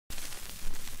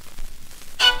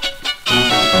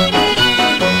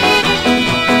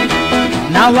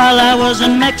Now while I was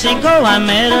in Mexico, I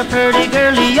met a pretty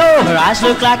girlie, oh, her eyes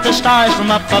look like the stars from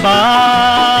up above.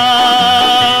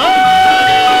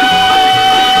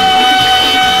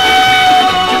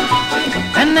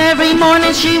 And every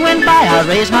morning she went by, I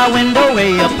raised my window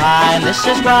way up high, and this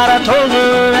is what I told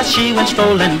her as she went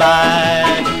strolling by.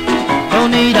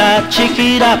 Bonita,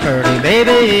 Chiquita, pretty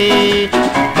baby.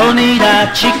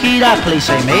 Bonita, Chiquita, please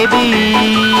say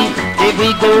maybe. If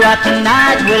we go out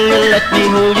tonight, will you let me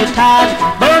hold you tight?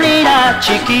 Bonita,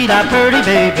 Chiquita, pretty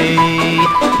baby.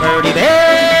 Pretty baby,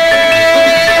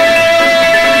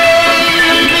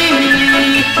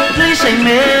 please say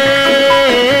maybe.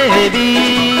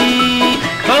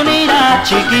 Bonita,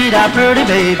 Chiquita, pretty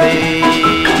baby.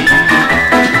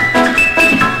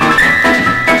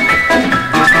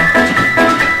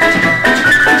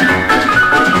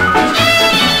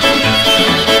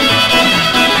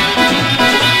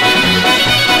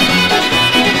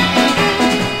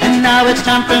 Now it's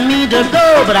time for me to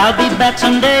go, but I'll be back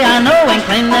someday, I know, and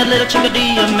claim that little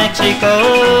chickadee of Mexico.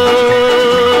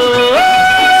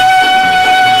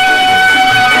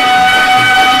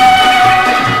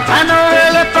 I know her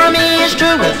love for me is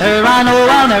true, with her I know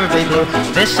I'll never be blue.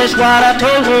 This is what I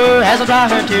told her as I dry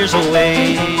her tears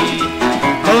away.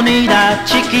 Bonita,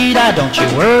 Chiquita, don't you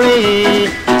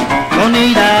worry.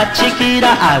 Bonita,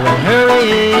 Chiquita, I will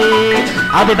hurry.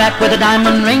 I'll be back with a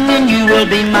diamond ring and you will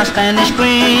be my Spanish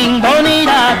queen.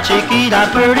 Bonita, Chiquita,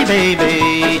 pretty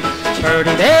baby.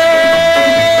 Pretty baby.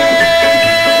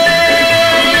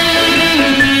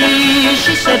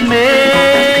 She said maybe.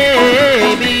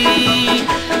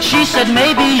 She said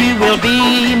maybe you will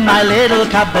be my little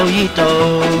caballito.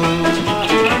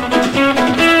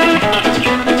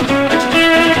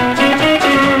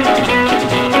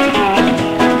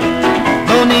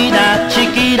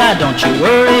 Don't you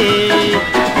worry,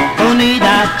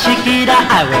 Bonita, Chiquita,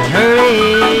 I will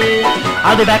hurry.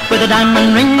 I'll be back with a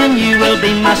diamond ring and you will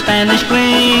be my Spanish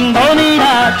queen.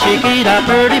 Bonita, Chiquita,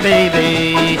 pretty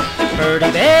baby,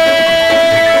 pretty baby.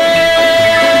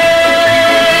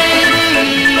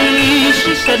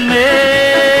 She said maybe,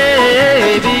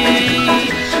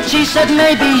 she said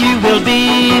maybe you will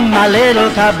be my little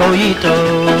caballito.